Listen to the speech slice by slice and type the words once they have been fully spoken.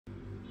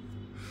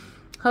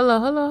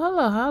Hello, hello,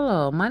 hello,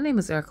 hello. My name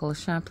is Erica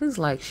LaShawn. Please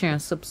like, share,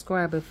 and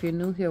subscribe. If you're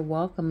new here,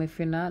 welcome. If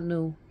you're not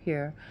new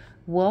here,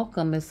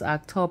 welcome. It's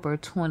October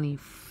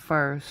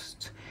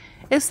 21st.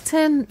 It's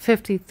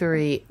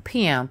 10:53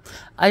 p.m.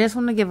 I just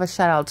want to give a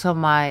shout out to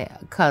my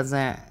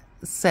cousin,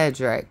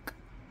 Cedric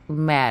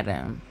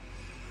Madden.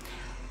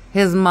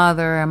 His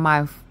mother and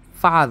my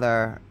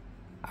father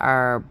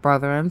are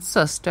brother and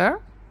sister.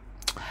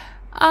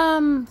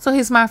 So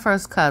he's my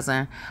first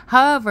cousin.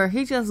 However,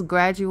 he just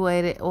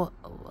graduated. Well,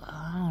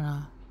 I don't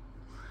know.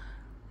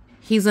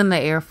 He's in the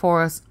Air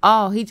Force.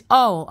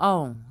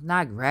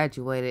 Not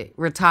graduated,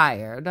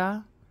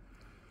 retired.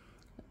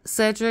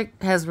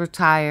 Cedric has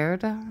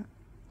retired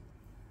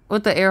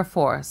with the Air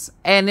Force,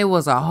 and it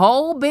was a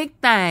whole big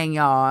thing,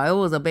 y'all. It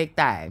was a big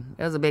thing.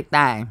 It was a big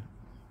thing.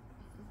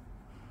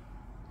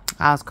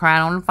 I was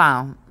crying on the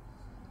phone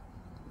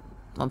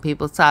when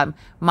people told me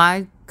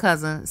my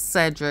cousin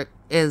Cedric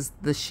is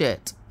the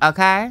shit.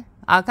 Okay?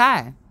 How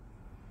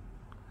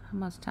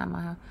much time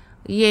I have?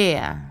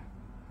 Yeah.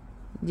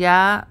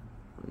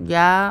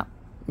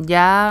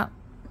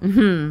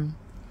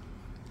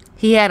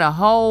 He had a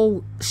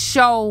whole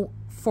show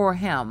for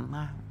him.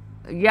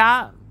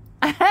 Yeah.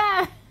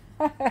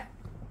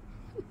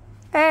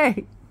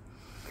 Hey,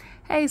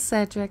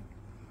 Cedric.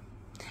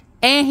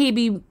 And he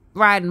be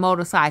riding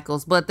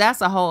motorcycles, but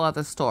that's a whole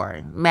other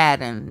story.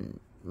 Madden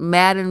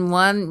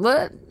one.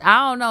 What?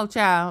 I don't know,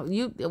 child.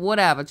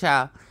 Whatever,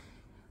 child.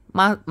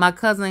 My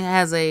cousin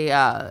has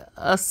a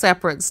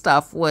separate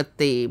stuff with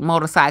the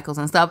motorcycles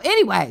and stuff.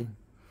 Anyway,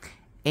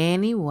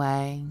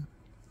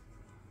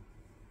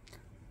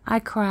 I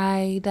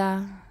cried.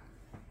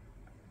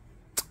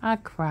 I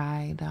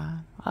cried, and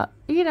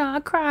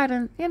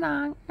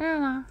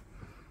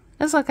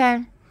it's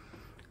okay.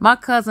 My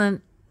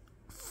cousin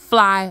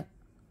fly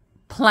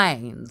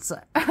planes.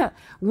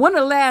 When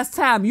the last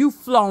time you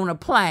flown a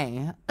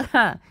plane?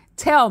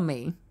 Tell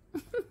me.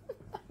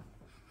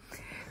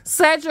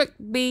 Cedric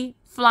be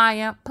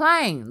flying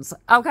planes,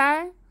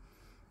 okay?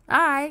 All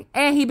right.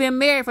 And he been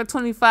married for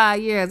 25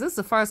 years. This is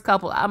the first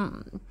couple.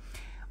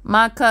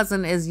 My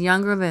cousin is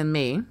younger than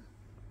me.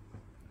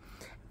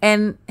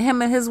 And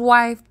him and his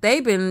wife,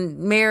 they've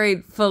been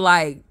married for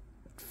like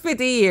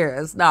 50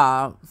 years.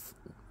 No,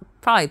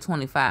 probably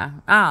 25.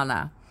 I don't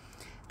know.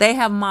 They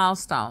have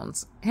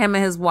milestones. Him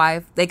and his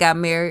wife, they got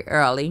married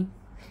early.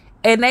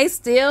 And they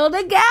still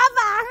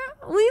together.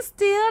 We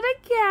still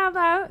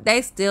together.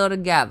 They still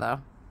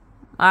together.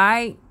 All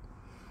right.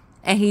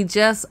 And he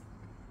just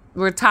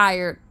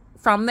retired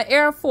from the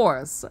Air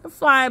Force,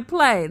 flying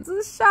planes.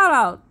 Shout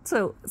out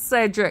to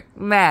Cedric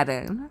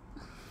Madden.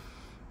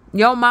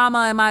 Your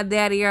mama and my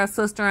daddy are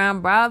sister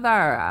and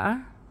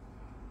brother.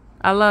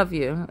 I love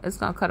you. It's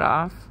gonna cut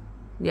off.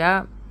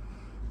 Yep.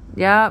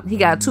 He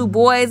got 2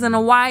 boys and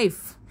a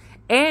wife.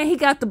 And he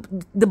got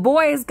the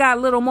boys got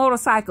little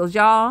motorcycles,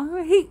 y'all.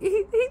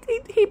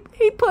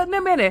 He putting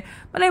them in it.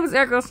 My name is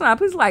Erica LaShawn.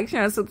 Please like,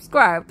 share, and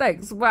subscribe.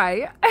 Thanks.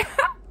 Bye.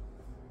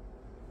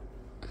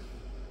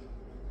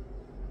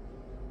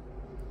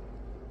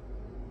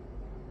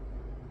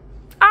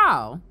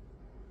 Oh.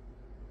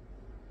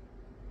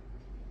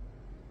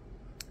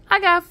 I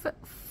got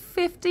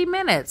 50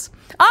 minutes.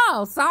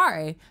 Oh,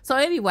 sorry. So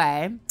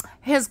anyway,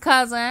 his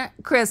cousin,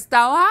 Crystal.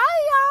 Hi,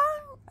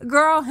 y'all.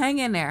 Girl, hang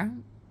in there.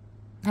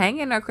 Hang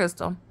in there,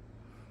 Crystal.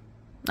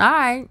 All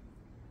right.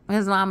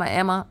 His mama,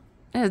 Emma.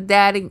 His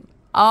daddy.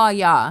 All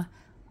y'all.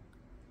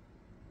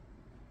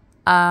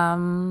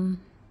 My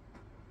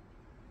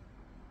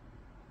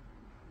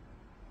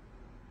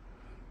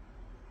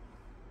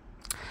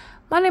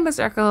name is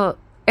Erica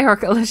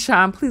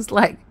LaShawn. Please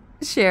like,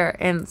 share,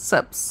 and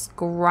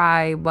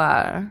subscribe.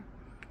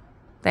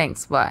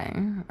 Thanks. Bye.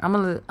 I'm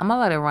gonna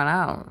let it run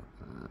out.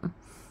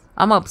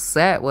 I'm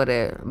upset with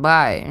it.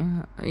 Bye.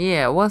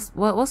 Yeah. What's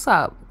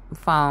up,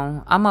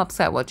 phone? I'm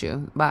upset with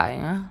you.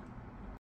 Bye.